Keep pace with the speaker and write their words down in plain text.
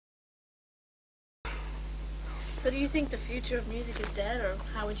So do you think the future of music is dead, or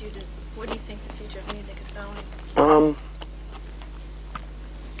how would you what do you think the future of music is going?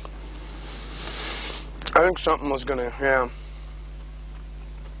 I think something was gonna, yeah.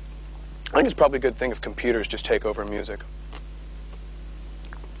 I think it's probably a good thing if computers just take over music.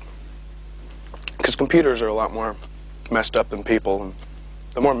 Because computers are a lot more messed up than people, and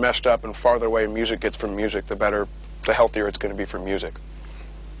the more messed up and farther away music gets from music, the healthier it's going to be for music.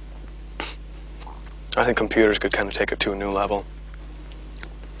 I think computers could kind of take it to a new level.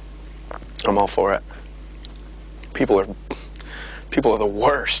 I'm all for it. People are the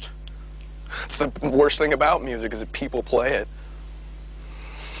worst. It's the worst thing about music is that people play it.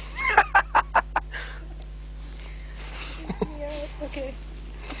 Yeah, okay.